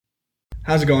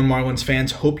How's it going, Marlins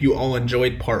fans? Hope you all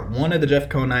enjoyed part one of the Jeff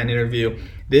Conine interview.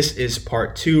 This is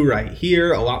part two right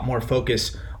here. A lot more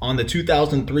focus on the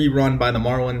 2003 run by the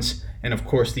Marlins and, of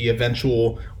course, the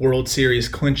eventual World Series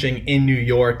clinching in New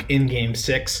York in Game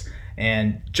 6.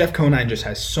 And Jeff Conine just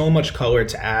has so much color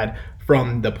to add,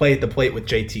 from the play at the plate with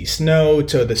JT Snow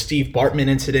to the Steve Bartman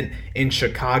incident in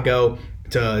Chicago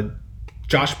to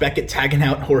Josh Beckett tagging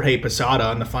out Jorge Posada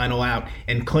on the final out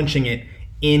and clinching it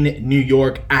in New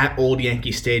York at Old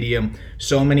Yankee Stadium.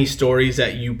 So many stories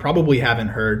that you probably haven't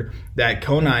heard that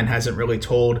Conine hasn't really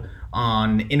told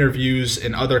on interviews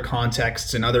in other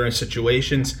contexts and other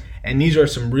situations. And these are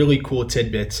some really cool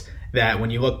tidbits that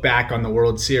when you look back on the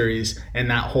World Series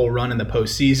and that whole run in the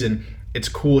postseason, it's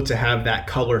cool to have that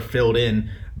color filled in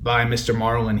by Mr.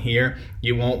 Marlin here.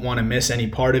 You won't want to miss any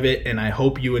part of it, and I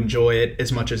hope you enjoy it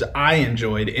as much as I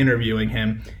enjoyed interviewing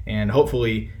him, and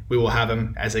hopefully we will have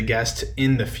him as a guest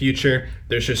in the future.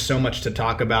 There's just so much to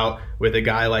talk about with a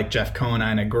guy like Jeff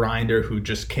Conine, a grinder who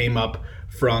just came up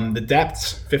from the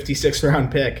depths, 56th round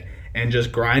pick, and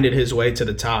just grinded his way to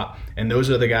the top. And those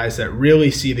are the guys that really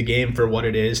see the game for what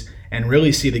it is and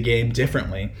really see the game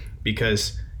differently,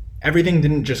 because everything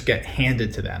didn't just get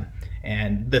handed to them.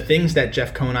 And the things that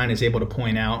Jeff Conine is able to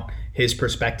point out, his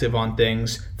perspective on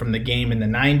things from the game in the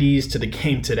 90s to the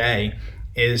game today,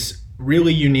 is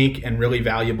really unique and really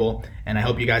valuable. And I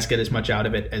hope you guys get as much out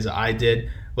of it as I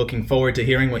did. Looking forward to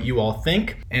hearing what you all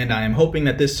think. And I am hoping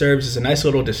that this serves as a nice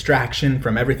little distraction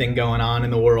from everything going on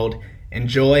in the world.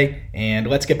 Enjoy, and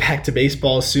let's get back to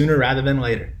baseball sooner rather than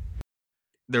later.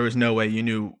 There was no way you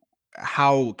knew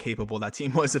how capable that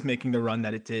team was of making the run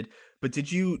that it did. But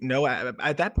did you know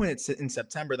at that point in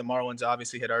September, the Marlins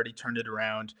obviously had already turned it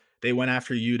around. They went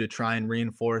after you to try and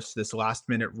reinforce this last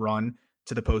minute run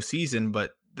to the postseason.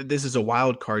 But this is a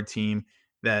wild card team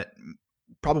that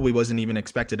probably wasn't even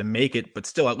expected to make it, but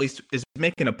still at least is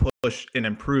making a push and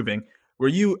improving. Were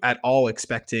you at all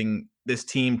expecting this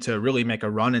team to really make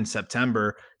a run in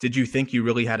September? Did you think you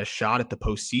really had a shot at the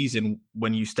postseason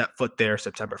when you stepped foot there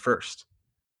September 1st?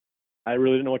 I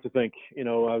really didn't know what to think. I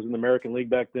was in the American League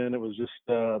back then. It was just,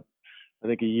 I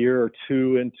think, a year or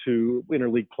two into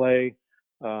interleague play.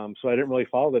 So I didn't really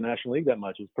follow the National League that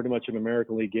much. It was pretty much an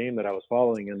American League game that I was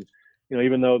following. And,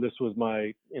 even though this was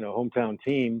my, hometown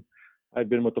team, I'd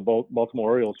been with the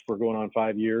Baltimore Orioles for going on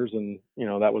 5 years. And,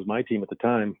 that was my team at the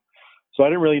time. So I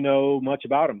didn't really know much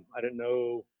about them. I didn't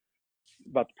know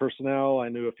about the personnel. I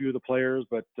knew a few of the players,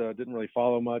 but didn't really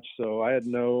follow much. So I had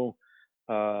no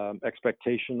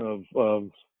expectation of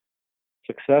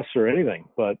success or anything.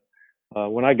 But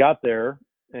when I got there,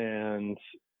 and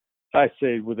I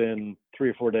say within 3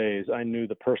 or 4 days, I knew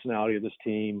the personality of this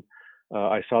team.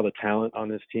 I saw the talent on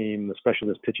this team, especially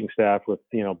this pitching staff with,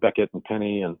 Beckett and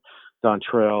Penny and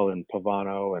Dontrell and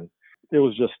Pavano. And it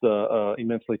was just a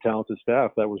immensely talented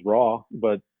staff that was raw,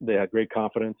 but they had great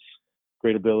confidence,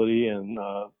 great ability, and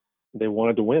they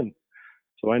wanted to win.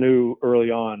 So I knew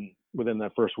early on within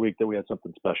that first week that we had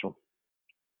something special.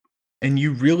 And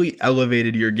you really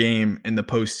elevated your game in the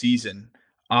postseason.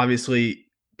 Obviously,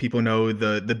 people know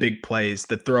the big plays,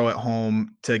 the throw at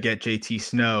home to get JT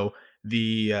Snow,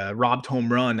 the robbed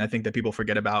home run. I think that people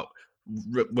forget about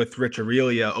with Rich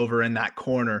Aurelia over in that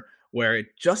corner where it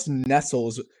just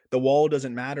nestles. The wall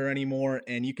doesn't matter anymore,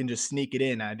 and you can just sneak it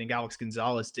in. I think Alex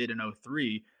Gonzalez did in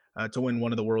 '03 to win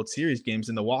one of the World Series games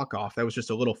in the walk-off. That was just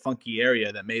a little funky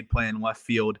area that made playing left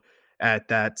field at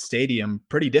that stadium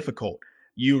pretty difficult.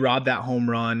 You rob that home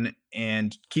run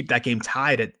and keep that game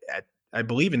tied at I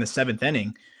believe in the seventh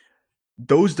inning.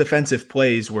 Those defensive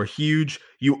plays were huge.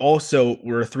 You also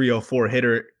were a 304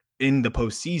 hitter in the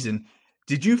postseason.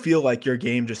 Did you feel like your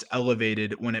game just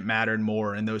elevated when it mattered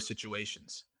more in those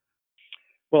situations?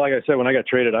 Well, like I said, when I got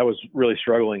traded, I was really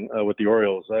struggling with the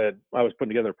Orioles. I was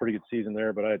putting together a pretty good season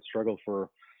there, but I had struggled for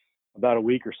about a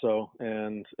week or so.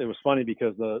 And it was funny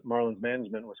because the Marlins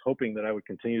management was hoping that I would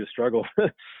continue to struggle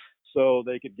so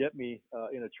they could get me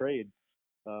in a trade.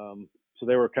 So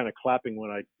they were kind of clapping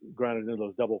when I grounded into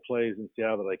those double plays in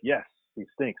Seattle. They're like, yes, he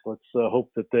stinks. Let's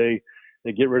hope that they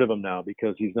get rid of him now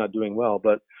because he's not doing well.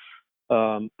 But,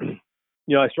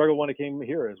 I struggled when it came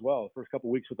here as well. The first couple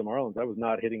of weeks with the Marlins, I was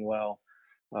not hitting well.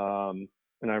 And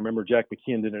I remember Jack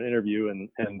McKeon did an interview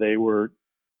and they were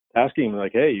asking him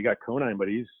like, hey, you got Conine, but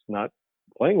he's not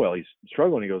playing well. He's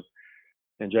struggling. He goes,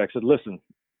 and Jack said, listen,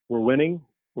 we're winning.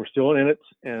 We're still in it.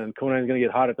 And Conine's going to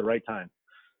get hot at the right time.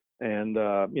 And,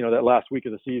 that last week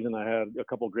of the season, I had a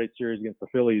couple of great series against the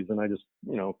Phillies, and I just,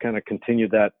 kind of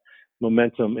continued that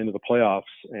momentum into the playoffs.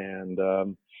 And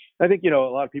I think, a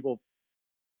lot of people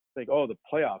think, oh, the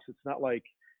playoffs, it's not like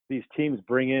these teams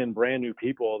bring in brand new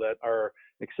people that are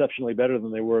exceptionally better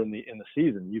than they were in the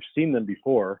season. You've seen them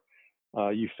before.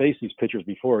 You face these pitchers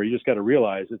before. You just got to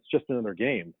realize it's just another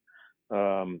game.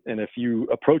 And if you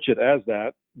approach it as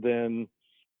that, then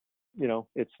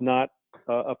it's not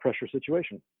a pressure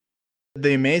situation.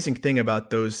 The amazing thing about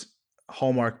those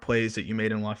hallmark plays that you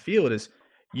made in left field is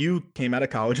you came out of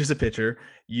college as a pitcher.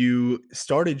 You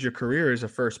started your career as a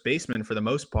first baseman for the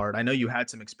most part. I know you had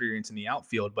some experience in the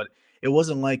outfield, but it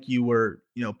wasn't like you were,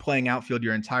 playing outfield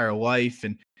your entire life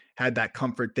and had that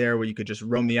comfort there where you could just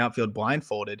roam the outfield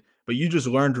blindfolded. But you just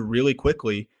learned really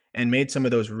quickly and made some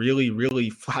of those really, really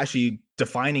flashy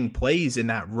defining plays in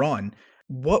that run.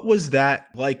 What was that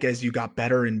like as you got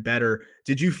better and better?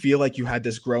 Did you feel like you had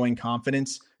this growing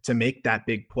confidence to make that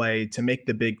big play, to make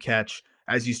the big catch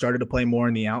as you started to play more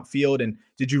in the outfield? And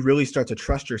did you really start to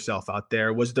trust yourself out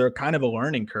there? Was there kind of a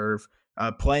learning curve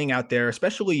playing out there,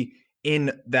 especially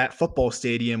in that football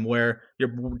stadium where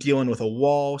you're dealing with a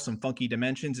wall, some funky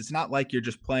dimensions? It's not like you're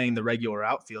just playing the regular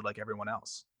outfield like everyone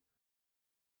else.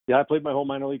 Yeah, I played my whole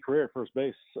minor league career at first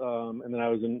base, and then I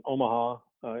was in Omaha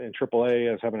in AAA.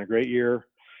 I was having a great year,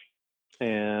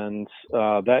 and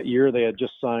that year they had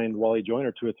just signed Wally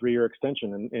Joyner to a 3-year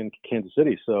extension in Kansas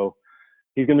City. So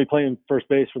he's going to be playing first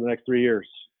base for the next 3 years.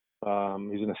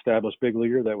 He's an established big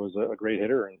leaguer that was a great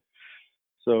hitter, and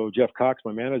so Jeff Cox,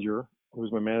 my manager, who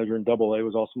was my manager in AA,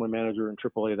 was also my manager in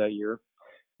AAA that year.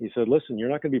 He said, "Listen, you're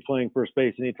not going to be playing first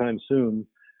base anytime soon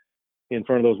in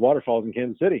front of those waterfalls in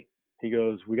Kansas City." He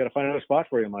goes, "We got to find another spot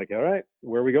for you." I'm like, "All right,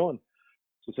 where are we going?"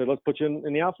 So he said, "Let's put you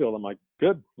in the outfield." I'm like,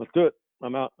 "Good, let's do it.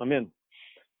 I'm out. I'm in."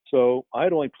 So I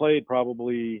had only played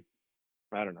probably,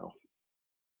 I don't know,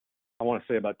 I want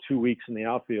to say about 2 weeks in the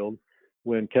outfield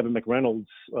when Kevin McReynolds,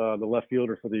 the left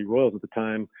fielder for the Royals at the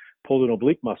time, pulled an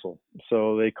oblique muscle.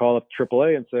 So they call up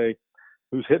AAA and say,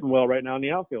 "Who's hitting well right now in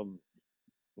the outfield?"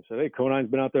 I said, "Hey,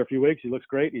 Conine's been out there a few weeks. He looks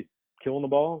great. He's killing the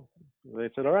ball." They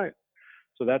said, "All right."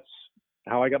 So that's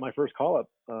how I got my first call up,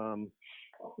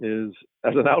 is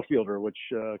as an outfielder, which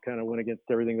kind of went against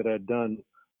everything that I had done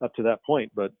up to that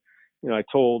point. But I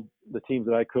told the teams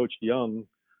that I coached young,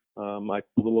 my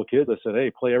little kids, I said, "Hey,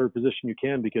 play every position you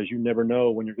can because you never know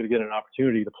when you're going to get an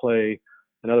opportunity to play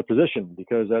another position.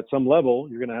 Because at some level,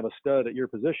 you're going to have a stud at your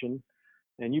position,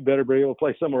 and you better be able to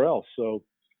play somewhere else." So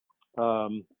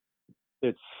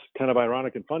it's kind of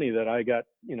ironic and funny that I got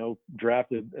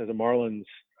drafted as a Marlins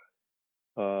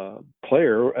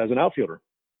player as an outfielder.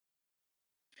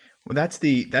 Well, that's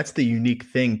the unique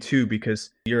thing too,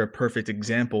 because you're a perfect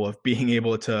example of being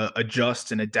able to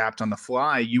adjust and adapt on the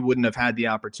fly. You wouldn't have had the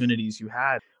opportunities you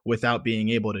had without being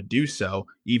able to do so,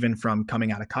 even from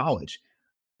coming out of college.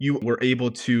 You were able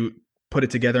to put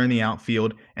it together in the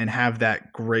outfield and have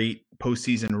that great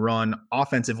postseason run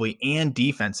offensively and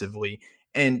defensively.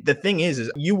 And the thing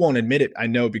is you won't admit it, I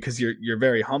know, because you're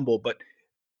very humble, but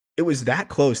it was that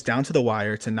close down to the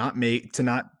wire to not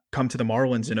come to the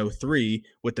Marlins in '03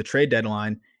 with the trade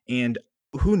deadline, and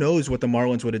who knows what the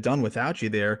Marlins would have done without you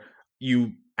there.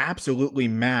 You absolutely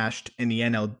mashed in the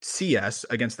NLCS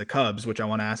against the Cubs, which I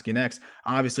want to ask you next.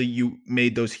 Obviously, you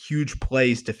made those huge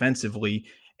plays defensively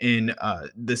in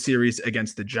the series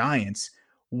against the Giants.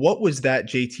 What was that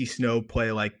JT Snow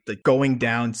play like? The going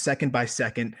down second by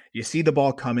second, you see the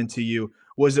ball coming to you.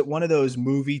 Was it one of those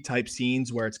movie type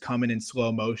scenes where it's coming in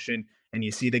slow motion and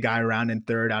you see the guy around in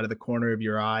third out of the corner of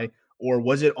your eye? Or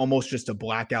was it almost just a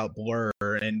blackout blur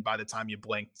and by the time you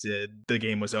blinked, the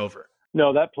game was over?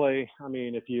 No, that play, I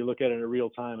mean, if you look at it in real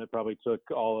time, it probably took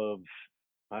all of,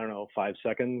 I don't know, 5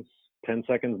 seconds, 10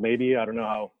 seconds, maybe. I don't know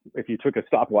how, if you took a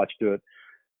stopwatch to it.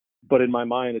 But in my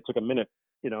mind, it took a minute.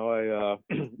 You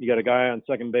got a guy on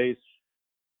second base.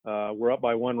 We're up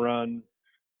by 1 run.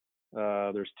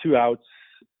 There's 2 outs.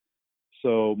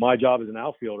 So my job as an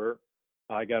outfielder,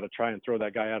 I got to try and throw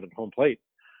that guy out at home plate.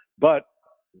 But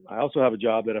I also have a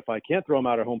job that if I can't throw him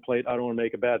out at home plate, I don't want to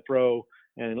make a bad throw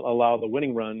and allow the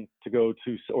winning run to go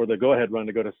to, or the go-ahead run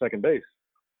to go to second base.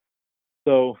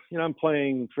 So, I'm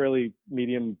playing fairly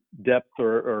medium depth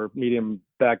or medium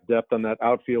back depth on that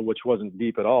outfield, which wasn't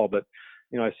deep at all. But,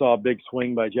 I saw a big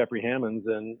swing by Jeffrey Hammonds.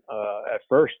 And at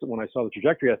first, when I saw the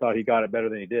trajectory, I thought he got it better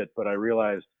than he did. But I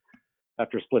realized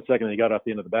after a split second, he got off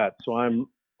the end of the bat. So I'm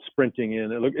sprinting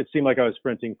in. It seemed like I was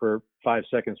sprinting for 5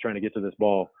 seconds trying to get to this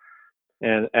ball.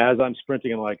 And as I'm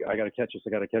sprinting, I'm like, I got to catch this. I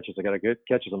got to catch this. I got to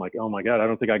catch this. I'm like, oh my God, I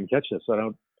don't think I can catch this.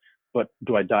 But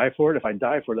do I die for it? If I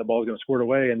die for it, that ball is going to squirt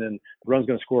away and then the run's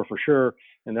going to score for sure.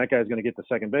 And that guy's going to get to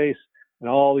second base. And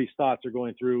all these thoughts are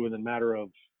going through in a matter of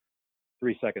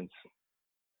 3 seconds.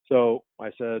 So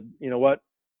I said, you know what?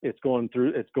 It's going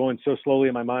so slowly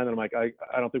in my mind that I'm like,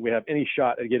 I don't think we have any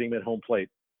shot at getting him at home plate.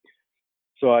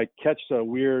 So I catch a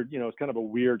weird, it's kind of a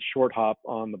weird short hop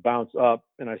on the bounce up.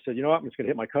 And I said, you know what, I'm just going to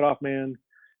hit my cutoff man.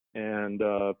 And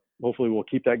hopefully we'll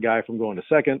keep that guy from going to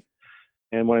second.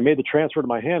 And when I made the transfer to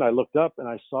my hand, I looked up and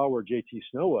I saw where JT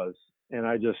Snow was. And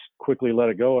I just quickly let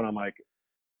it go. And I'm like,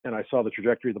 and I saw the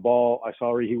trajectory of the ball. I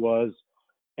saw where he was.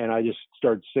 And I just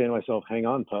started saying to myself, hang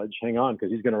on, Pudge, hang on,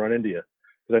 because he's going to run into you.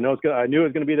 Because I knew it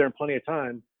was going to be there in plenty of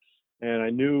time. And I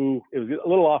knew it was a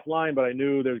little offline, but I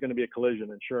knew there was going to be a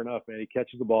collision. And sure enough, man, he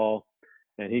catches the ball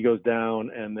and he goes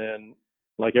down. And then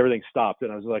like everything stopped.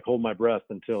 And I was like holding my breath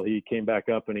until he came back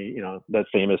up and he, that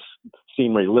famous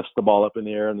scene where he lifts the ball up in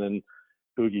the air and then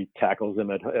Boogie tackles him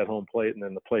at home plate. And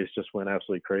then the place just went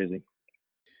absolutely crazy.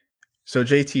 So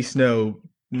JT Snow,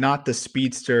 not the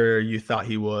speedster you thought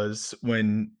he was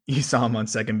when you saw him on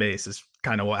second base, is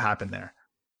kind of what happened there.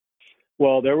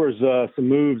 Well, there was some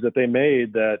moves that they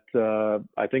made that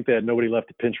I think they had nobody left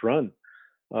to pinch run.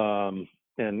 And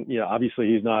obviously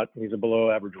he's a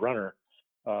below average runner.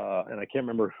 And I can't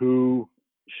remember who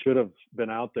should have been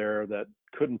out there that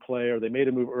couldn't play, or they made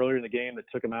a move earlier in the game that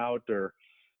took him out or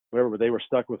whatever, but they were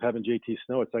stuck with having JT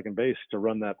Snow at second base to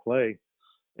run that play.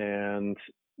 And,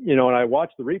 when I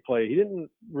watched the replay, he didn't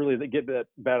really get that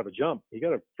bad of a jump. He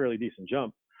got a fairly decent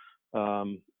jump.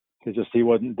 It's just he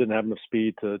didn't have enough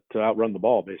speed to outrun the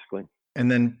ball, basically. And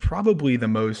then probably the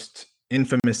most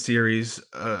infamous series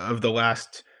of the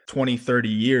last 20, 30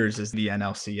 years is the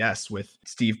NLCS with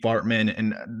Steve Bartman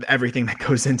and everything that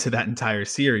goes into that entire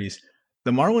series.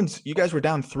 The Marlins, you guys were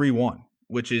down 3-1,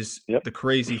 which is the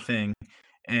crazy thing.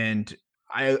 And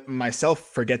I myself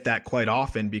forget that quite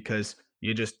often because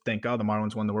you just think, oh, the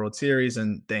Marlins won the World Series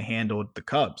and they handled the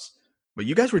Cubs. But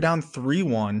you guys were down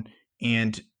 3-1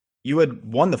 and you had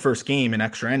won the first game in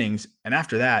extra innings. And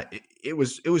after that, it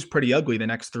was pretty ugly the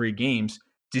next three games.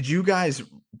 Did you guys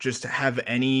just have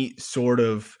any sort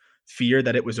of fear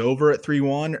that it was over at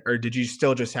 3-1, or did you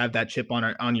still just have that chip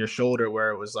on your shoulder where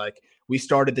it was like, we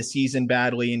started the season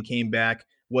badly and came back?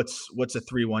 What's a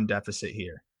 3-1 deficit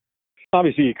here?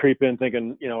 Obviously, you creep in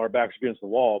thinking, our backs against the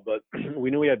wall, but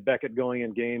we knew we had Beckett going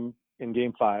in game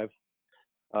 5.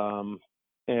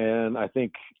 And I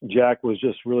think Jack was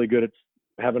just really good at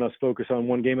having us focus on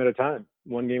one game at a time.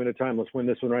 Let's win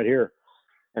this one right here.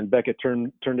 And Beckett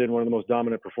turned in one of the most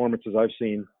dominant performances I've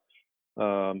seen,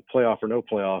 playoff or no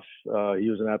playoff. He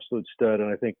was an absolute stud.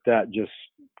 And I think that just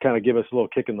kind of gave us a little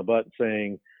kick in the butt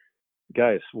saying,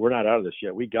 guys, we're not out of this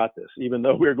yet. We got this, even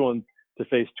though we're going to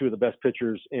face two of the best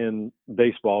pitchers in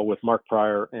baseball with Mark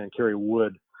Pryor and Kerry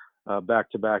Wood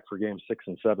back to back for game 6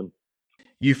 and 7.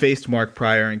 You faced Mark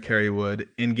Pryor and Kerry Wood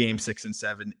in game 6 and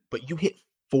 7, but you hit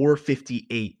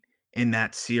 458 in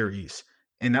that series.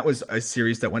 And that was a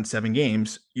series that went 7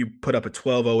 games. You put up a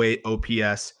 1208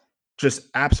 OPS, just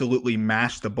absolutely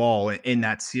mashed the ball in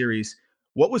that series.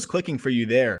 What was clicking for you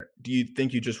there? Do you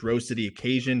think you just rose to the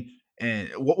occasion? And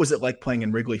what was it like playing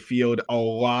in Wrigley Field? A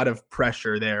lot of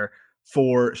pressure there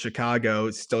for Chicago,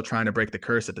 still trying to break the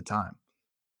curse at the time.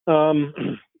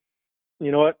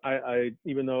 You know what? I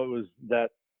even though it was that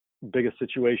biggest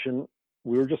situation,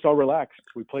 we were just all relaxed.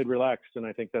 We played relaxed, and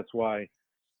I think that's why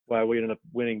we ended up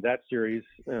winning that series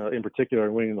in particular,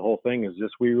 and winning the whole thing is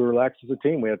just we were relaxed as a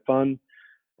team. We had fun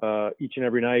each and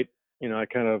every night. I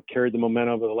kind of carried the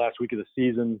momentum of the last week of the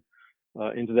season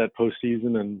into that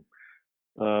postseason, and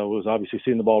was obviously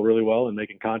seeing the ball really well and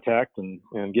making contact and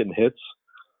getting hits.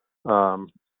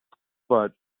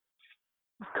 But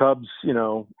Cubs,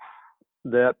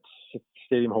 that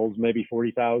stadium holds maybe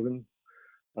 40,000.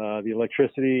 The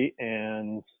electricity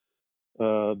and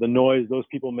the noise those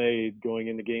people made going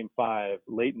into game 5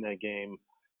 late in that game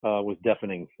was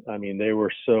deafening. I mean, they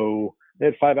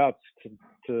had 5 outs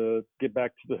to get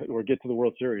back to get to the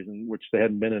World Series, in which they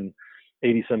hadn't been in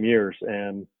 80 some years.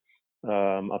 And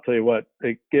I'll tell you what,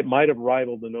 it might have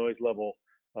rivaled the noise level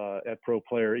at Pro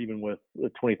Player, even with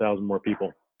 20,000 more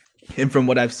people. And from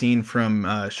what I've seen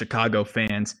from Chicago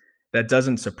fans, that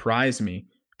doesn't surprise me.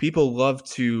 People love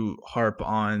to harp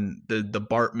on the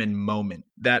Bartman moment.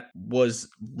 That was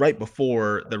right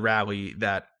before the rally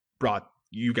that brought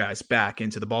you guys back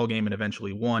into the ballgame and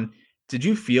eventually won. Did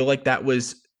you feel like that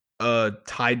was a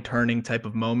tide-turning type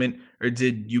of moment, or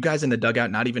did you guys in the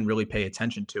dugout not even really pay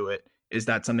attention to it? Is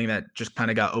that something that just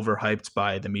kind of got overhyped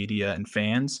by the media and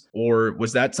fans? Or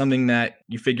was that something that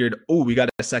you figured, oh, we got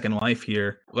a second life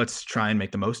here, let's try and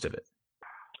make the most of it?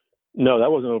 No,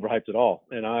 that wasn't overhyped at all.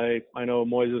 And I know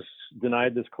Moises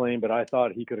denied this claim, but I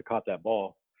thought he could have caught that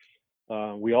ball.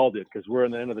 We all did, because we're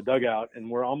in the end of the dugout and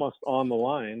we're almost on the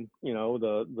line,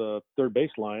 the third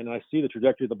base line. And I see the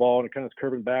trajectory of the ball and it kind of is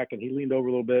curving back, and he leaned over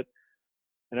a little bit.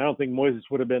 And I don't think Moises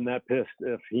would have been that pissed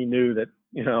if he knew that,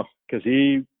 because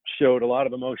he showed a lot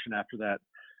of emotion after that.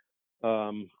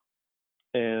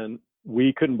 And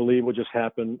we couldn't believe what just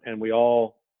happened. And we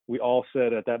all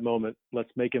said at that moment,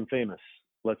 let's make him famous.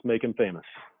 Let's make him famous.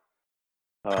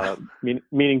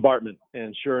 Meaning Bartman.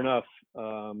 And sure enough,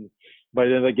 by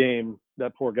the end of the game,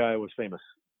 that poor guy was famous.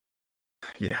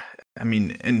 Yeah, I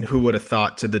mean, and who would have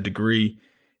thought to the degree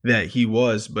that he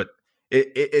was? But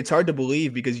it's hard to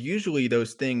believe because usually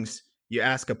those things you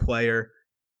ask a player,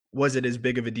 was it as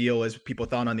big of a deal as people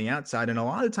thought on the outside? And a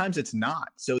lot of times it's not.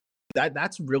 So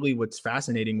that's really what's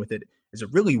fascinating with it is it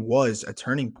really was a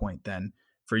turning point then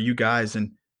for you guys,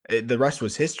 and the rest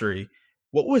was history.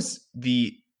 What was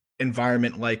the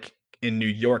environment like in New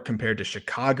York compared to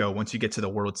Chicago once you get to the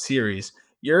World Series?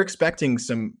 You're expecting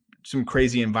some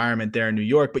crazy environment there in New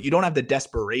York, but you don't have the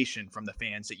desperation from the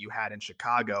fans that you had in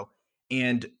Chicago.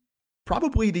 And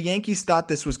probably the Yankees thought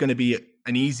this was going to be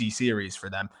an easy series for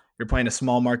them. You're playing a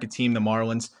small market team, the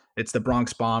Marlins. It's the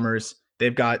Bronx Bombers.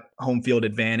 They've got home field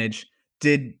advantage.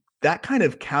 Did that kind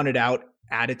of counted out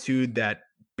attitude that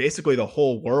basically the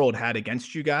whole world had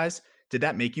against you guys? Did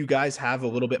that make you guys have a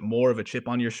little bit more of a chip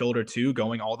on your shoulder too,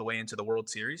 going all the way into the World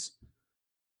Series?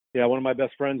 Yeah, one of my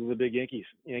best friends is a big Yankees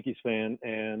fan,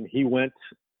 and he went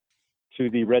to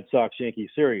the Red Sox Yankees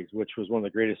series, which was one of the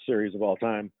greatest series of all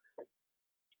time.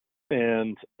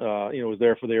 And was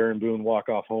there for the Aaron Boone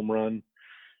walk-off home run.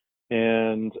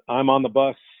 And I'm on the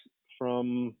bus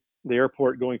from the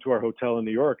airport going to our hotel in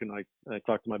New York, and I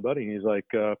talked to my buddy, and he's like,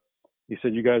 he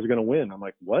said, "You guys are going to win." I'm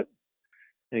like, "What?"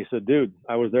 And he said, "Dude,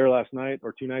 I was there last night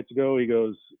or 2 nights ago." He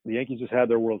goes, "The Yankees just had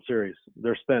their World Series.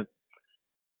 They're spent."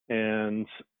 And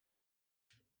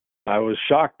I was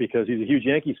shocked because he's a huge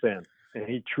Yankees fan, and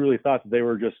he truly thought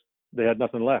that they had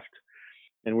nothing left.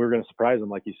 And we were going to surprise them,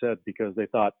 like you said, because they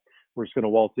thought we're just going to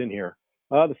waltz in here.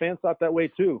 The fans thought that way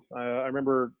too. I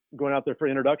remember going out there for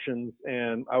introductions,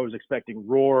 and I was expecting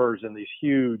roars and these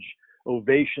huge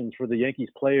ovations for the Yankees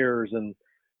players. And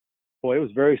boy, it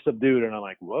was very subdued. And I'm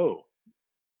like, whoa,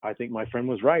 I think my friend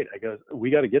was right. I guess we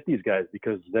got to get these guys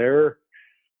because they're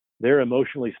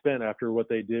emotionally spent after what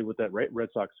they did with that Red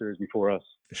Sox series before us.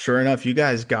 Sure enough, you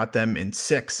guys got them in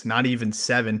 6, not even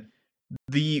 7.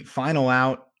 The final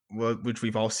out, which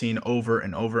we've all seen over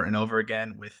and over and over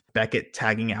again with Beckett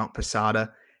tagging out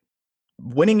Posada,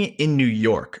 winning it in New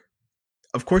York.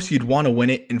 Of course, you'd want to win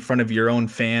it in front of your own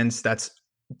fans. That's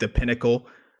the pinnacle.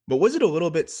 But was it a little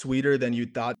bit sweeter than you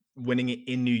thought winning it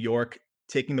in New York,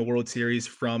 taking the World Series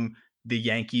from the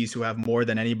Yankees, who have more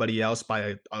than anybody else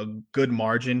by a good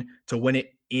margin, to win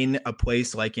it in a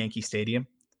place like Yankee Stadium?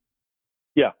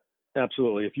 Yeah,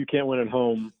 absolutely. If you can't win at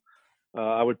home,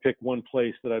 I would pick one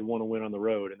place that I'd want to win on the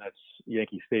road, and that's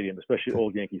Yankee Stadium, especially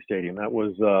old Yankee Stadium. That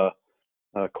was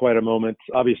quite a moment.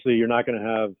 Obviously, you're not going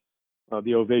to have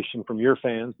the ovation from your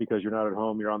fans because you're not at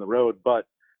home, you're on the road, but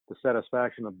the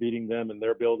satisfaction of beating them in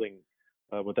their building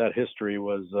with that history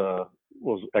was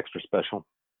extra special.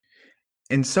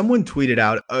 And someone tweeted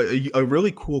out a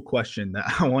really cool question that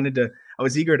I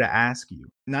was eager to ask you.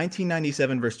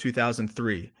 1997 versus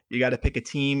 2003. You got to pick a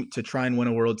team to try and win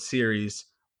a World Series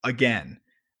again.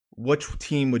 Which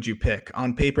team would you pick?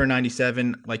 On paper,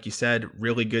 97, like you said,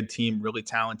 really good team, really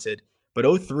talented. But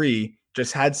 03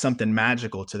 just had something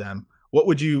magical to them. What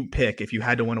would you pick if you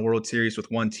had to win a World Series with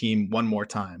one team one more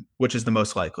time? Which is the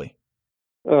most likely?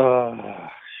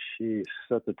 Jeez,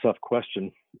 that's a tough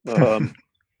question.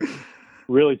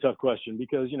 Really tough question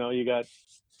because you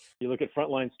look at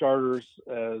frontline starters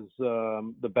as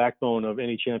the backbone of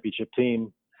any championship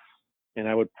team, and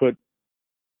I would put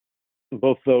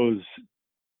both those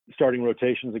starting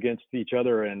rotations against each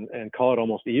other and call it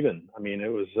almost even. I mean,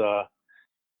 it was.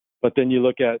 But then you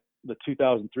look at the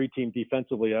 2003 team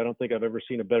defensively. I don't think I've ever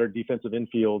seen a better defensive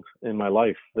infield in my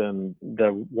life than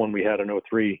the one we had in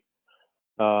 03.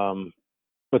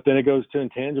 But then it goes to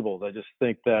intangibles. I just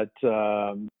think that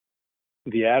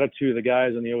the attitude of the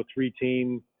guys in the 03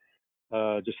 team,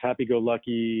 just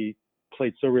happy-go-lucky,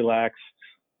 played so relaxed.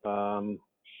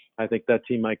 I think that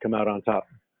team might come out on top.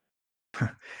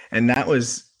 And that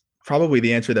was probably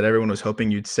the answer that everyone was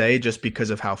hoping you'd say, just because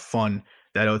of how fun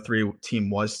that 03 team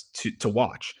was to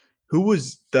watch. Who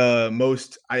was the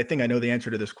most, I think I know the answer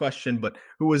to this question, but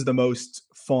who was the most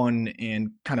fun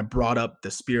and kind of brought up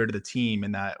the spirit of the team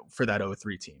for that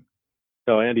 03 team?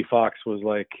 So Andy Fox was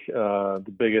like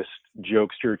the biggest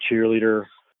jokester, cheerleader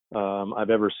I've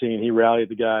ever seen. He rallied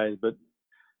the guys, but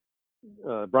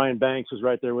Brian Banks was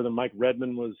right there with him. Mike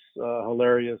Redmond was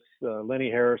hilarious. Lenny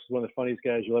Harris was one of the funniest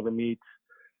guys you'll ever meet.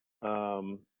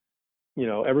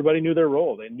 Everybody knew their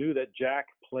role. They knew that Jack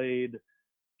played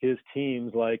his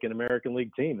teams like an American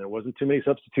League team. There wasn't too many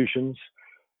substitutions,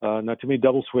 not too many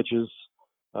double switches.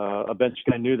 a bench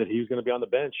guy knew that he was going to be on the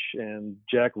bench, and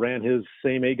Jack ran his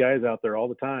same 8 guys out there all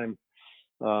the time.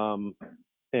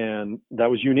 And that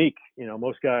was unique.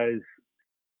 Most guys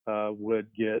would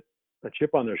get a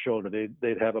chip on their shoulder.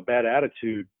 They'd have a bad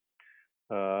attitude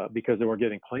because they weren't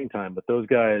getting playing time. But those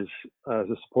guys, as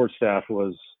a support staff,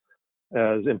 was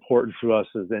as important to us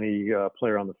as any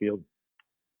player on the field.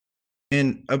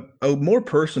 And a more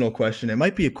personal question, it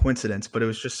might be a coincidence, but it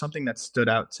was just something that stood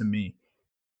out to me.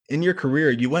 In your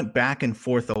career, you went back and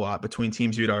forth a lot between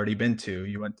teams you'd already been to.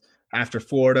 You went after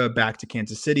Florida, back to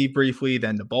Kansas City briefly,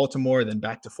 then to Baltimore, then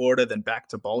back to Florida, then back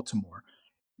to Baltimore.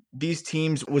 These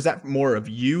teams, was that more of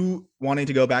you wanting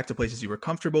to go back to places you were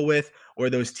comfortable with, or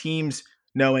those teams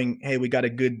knowing, hey, we got a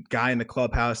good guy in the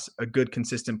clubhouse, a good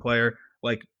consistent player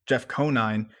like Jeff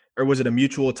Conine, or was it a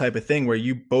mutual type of thing where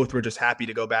you both were just happy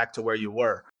to go back to where you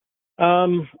were?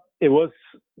 It was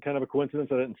kind of a coincidence.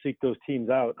 I didn't seek those teams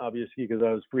out, obviously, because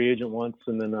I was free agent once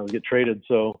and then I would get traded.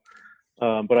 So,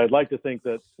 but I'd like to think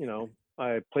that,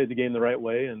 I played the game the right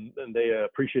way, and they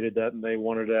appreciated that, and they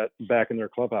wanted that back in their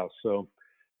clubhouse. So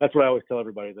that's what I always tell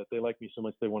everybody, that they like me so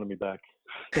much they wanted me back.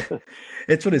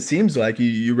 It's what it seems like.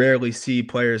 You rarely see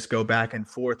players go back and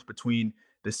forth between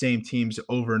the same teams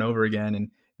over and over again.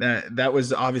 And that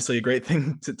was obviously a great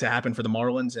thing to happen for the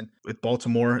Marlins. And with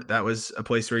Baltimore, that was a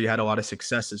place where you had a lot of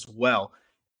success as well.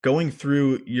 Going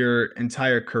through your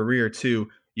entire career too,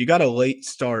 you got a late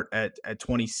start at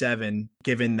 27,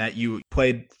 given that you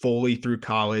played fully through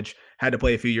college, had to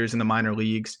play a few years in the minor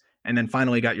leagues, and then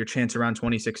finally got your chance around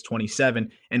 26, 27,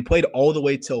 and played all the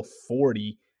way till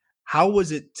 40. How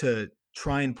was it to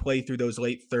try and play through those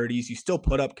late 30s? You still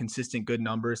put up consistent good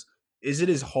numbers. Is it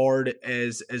as hard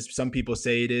as some people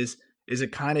say it is? Is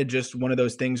it kind of just one of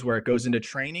those things where it goes into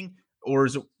training, or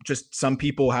is it just some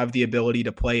people have the ability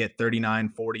to play at 39,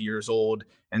 40 years old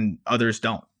and others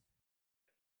don't?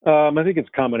 I think it's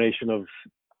a combination of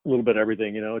a little bit of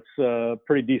everything. It's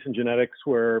pretty decent genetics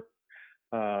where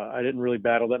I didn't really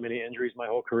battle that many injuries my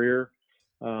whole career.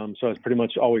 So I was pretty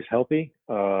much always healthy.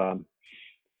 And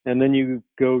then you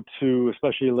go to,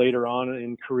 especially later on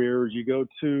in careers, you go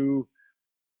to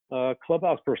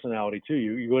clubhouse personality too.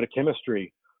 You go to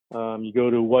chemistry. You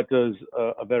go to, what does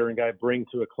a veteran guy bring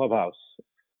to a clubhouse?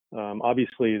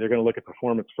 Obviously, they're going to look at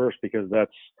performance first, because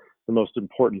that's the most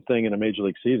important thing in a major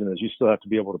league season, is you still have to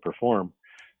be able to perform.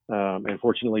 And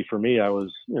fortunately for me, I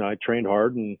trained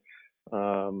hard, and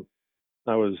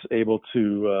I was able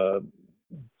to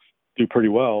do pretty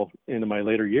well into my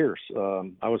later years.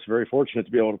 I was very fortunate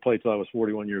to be able to play till I was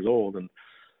 41 years old. And,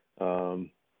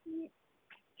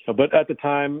 but at the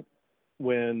time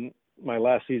when my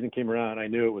last season came around, I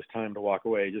knew it was time to walk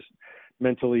away, just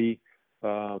mentally,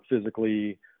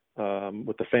 physically,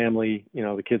 with the family.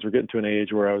 The kids were getting to an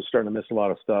age where I was starting to miss a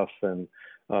lot of stuff, and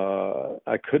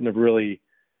I couldn't have really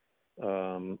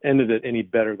ended it any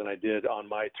better than I did on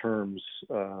my terms,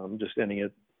 just ending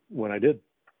it when I did.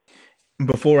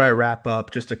 Before I wrap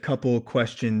up, just a couple of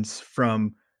questions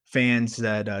from fans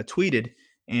that tweeted,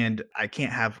 and I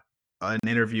can't have an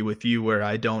interview with you where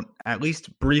I don't at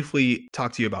least briefly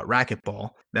talk to you about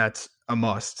racquetball. That's a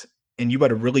must. And you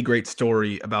had a really great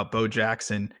story about Bo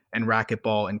Jackson and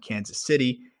racquetball in Kansas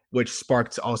City, which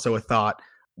sparked also a thought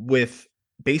with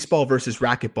baseball versus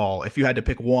racquetball. If you had to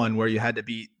pick one where you had to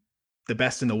beat the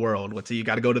best in the world, let's say you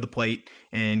got to go to the plate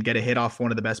and get a hit off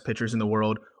one of the best pitchers in the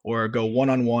world, or go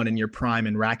one-on-one in your prime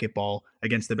in racquetball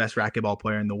against the best racquetball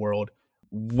player in the world,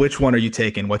 which one are you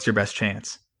taking? What's your best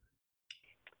chance?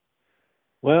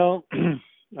 Well, I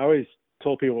always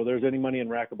told people, if there's any money in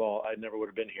racquetball, I never would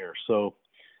have been here. So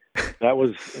that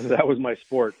was my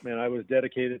sport, man. I was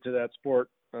dedicated to that sport.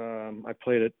 I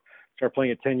started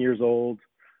playing at 10 years old,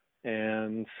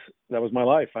 and that was my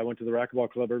life. I went to the racquetball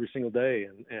club every single day,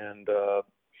 and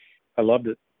I loved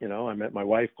it. I met my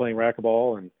wife playing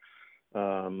racquetball,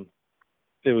 and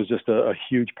it was just a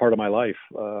huge part of my life.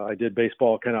 I did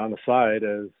baseball kind of on the side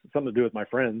as something to do with my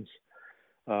friends.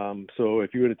 So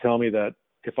if you were to tell me that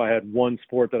if I had one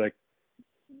sport that I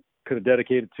could have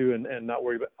dedicated to and not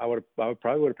worry about, I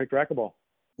probably would have picked racquetball.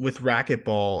 With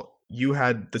racquetball, you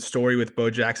had the story with Bo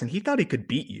Jackson. He thought he could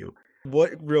beat you.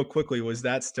 What, real quickly, was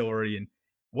that story, and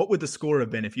what would the score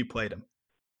have been if you played him?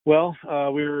 Well,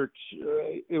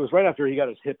 it was right after he got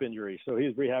his hip injury. So he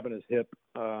was rehabbing his hip.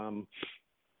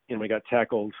 We got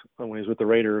tackled when he was with the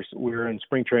Raiders. We were in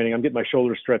spring training. I'm getting my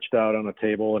shoulders stretched out on a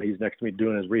table, and he's next to me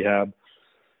doing his rehab.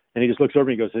 And he just looks over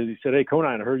me and he said, "Hey,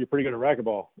 Conine, I heard you're pretty good at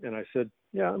racquetball." And I said,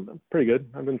 "Yeah, I'm pretty good.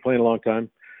 I've been playing a long time."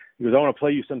 He goes, "I want to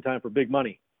play you sometime for big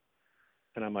money."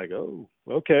 And I'm like, "Oh,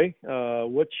 okay.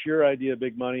 What's your idea of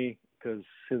big money?" Because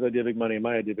his idea of big money and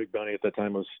my idea of big money at that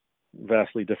time was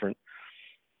vastly different.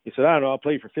 He said, I don't know, I'll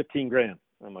play you for 15 grand.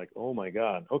 I'm like, oh my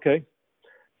God. Okay.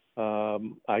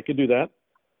 I could do that.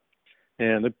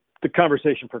 And the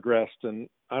conversation progressed, and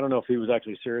I don't know if he was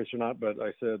actually serious or not, but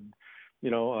I said,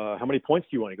 how many points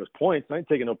do you want? He goes, points? I ain't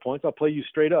taking no points. I'll play you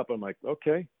straight up. I'm like,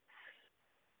 okay.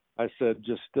 I said,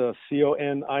 just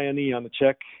Conine on the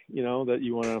check, that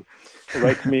you want to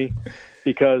write to me,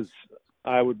 because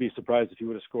I would be surprised if he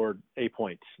would have scored a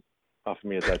point off of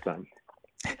me at that time.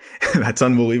 That's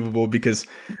unbelievable, because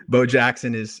Bo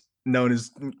Jackson is known as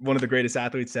one of the greatest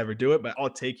athletes to ever do it, but I'll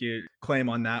take your claim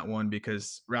on that one,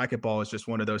 because racquetball is just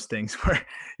one of those things where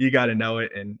you got to know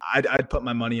it. And I'd put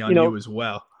my money on you as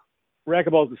well.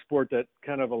 Racquetball is a sport that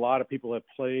kind of a lot of people have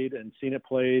played and seen it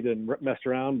played and messed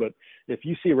around. But if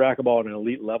you see racquetball at an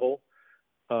elite level,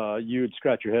 you'd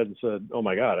scratch your head and said, oh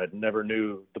my God, I never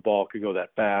knew the ball could go that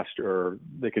fast, or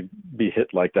they could be hit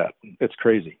like that. It's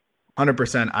crazy.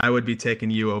 100%. I would be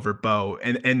taking you over Bo.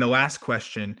 And the last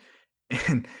question,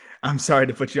 and I'm sorry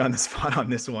to put you on the spot on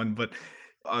this one, but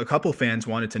a couple fans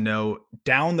wanted to know,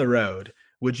 down the road,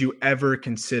 would you ever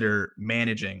consider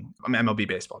managing an MLB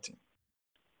baseball team?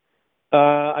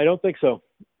 I don't think so.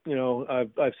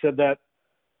 I've said that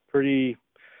pretty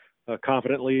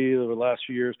confidently over the last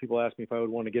few years. People ask me if I would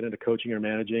want to get into coaching or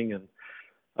managing,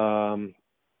 and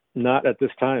not at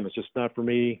this time. It's just not for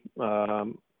me. My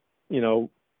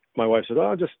wife said,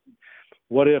 "Oh, just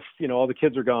what if all the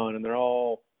kids are gone and they're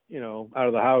all out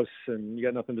of the house and you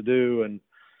got nothing to do?" And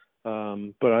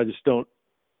but I just don't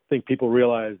think people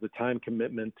realize the time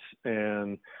commitment,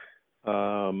 and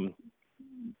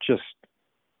just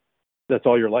that's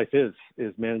all your life is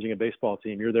managing a baseball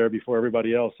team. You're there before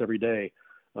everybody else every day.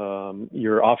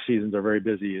 Your off seasons are very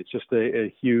busy. It's just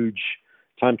a huge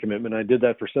time commitment. I did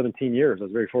that for 17 years. I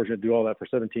was very fortunate to do all that for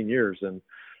 17 years. And,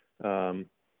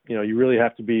 you really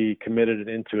have to be committed and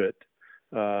into it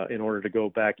in order to go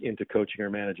back into coaching or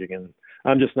managing. And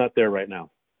I'm just not there right now.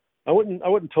 I wouldn't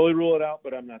totally rule it out,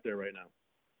 but I'm not there right now.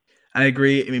 I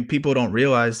agree. I mean, people don't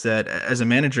realize that as a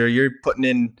manager, you're putting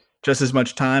in just as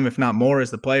much time, if not more,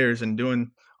 as the players, and doing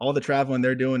all the traveling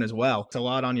they're doing as well. It's a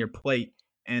lot on your plate.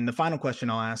 And the final question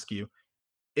I'll ask you,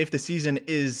 if the season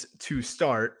is to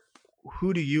start,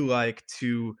 who do you like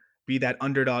to be that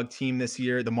underdog team this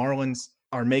year? The Marlins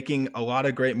are making a lot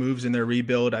of great moves in their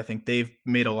rebuild. I think they've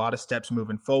made a lot of steps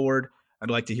moving forward.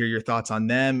 I'd like to hear your thoughts on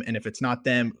them. And if it's not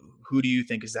them, who do you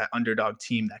think is that underdog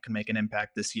team that can make an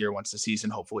impact this year once the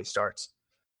season hopefully starts?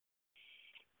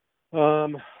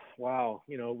 Wow.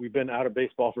 We've been out of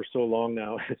baseball for so long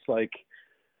now. It's like,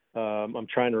 I'm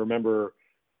trying to remember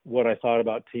what I thought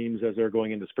about teams as they're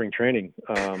going into spring training.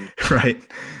 Right.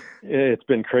 It's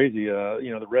been crazy.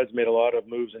 The Reds made a lot of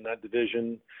moves in that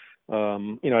division.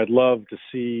 I'd love to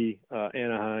see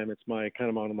Anaheim. It's one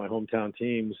of my hometown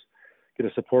teams, get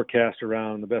a support cast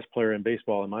around the best player in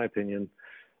baseball, in my opinion,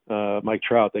 Mike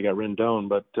Trout. They got Rendon,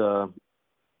 but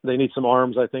they need some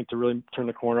arms, I think, to really turn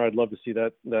the corner. I'd love to see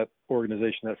that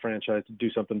organization, that franchise, to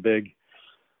do something big.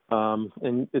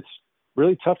 And it's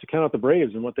really tough to count out the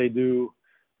Braves and what they do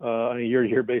on a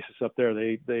year-to-year basis up there.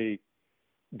 They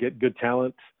get good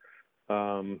talent.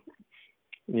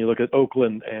 When you look at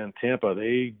Oakland and Tampa,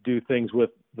 they do things with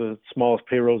the smallest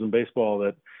payrolls in baseball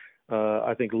that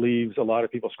I think leaves a lot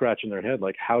of people scratching their head.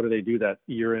 Like, how do they do that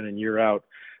year in and year out?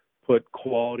 Put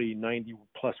quality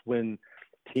 90-plus win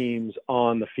teams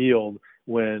on the field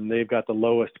when they've got the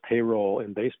lowest payroll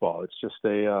in baseball. It's just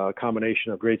a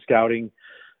combination of great scouting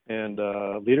and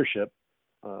leadership.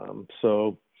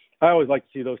 So I always like to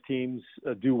see those teams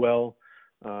do well.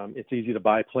 It's easy to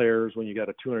buy players when you got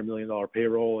a $200 million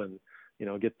payroll and,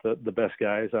 get the best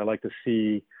guys. I like to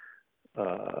see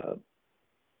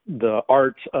the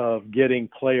art of getting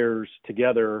players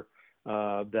together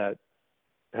that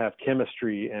have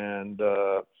chemistry and,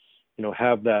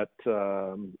 have that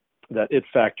it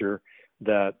factor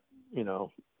that,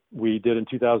 we did in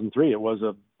 2003. It was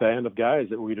a band of guys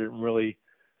that we didn't really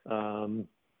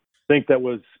think that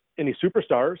was any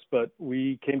superstars, but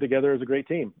we came together as a great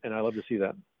team, and I love to see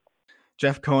that.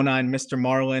 Jeff Conine, Mr.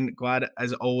 Marlin, glad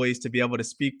as always to be able to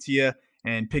speak to you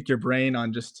and pick your brain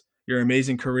on just your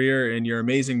amazing career and your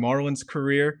amazing Marlins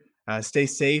career. Stay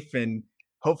safe, and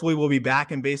hopefully we'll be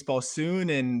back in baseball soon,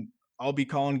 and I'll be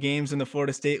calling games in the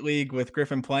Florida State League with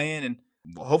Griffin playing, and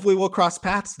hopefully we'll cross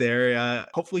paths there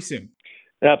hopefully soon.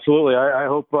 Absolutely. I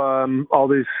hope all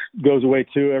this goes away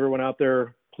too. Everyone out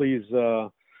there, please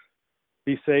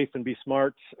be safe and be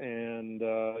smart. And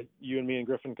you and me and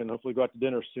Griffin can hopefully go out to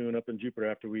dinner soon up in Jupiter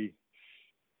after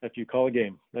you call a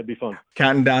game. That'd be fun.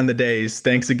 Counting down the days.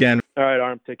 Thanks again. All right,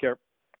 Arm. Take care.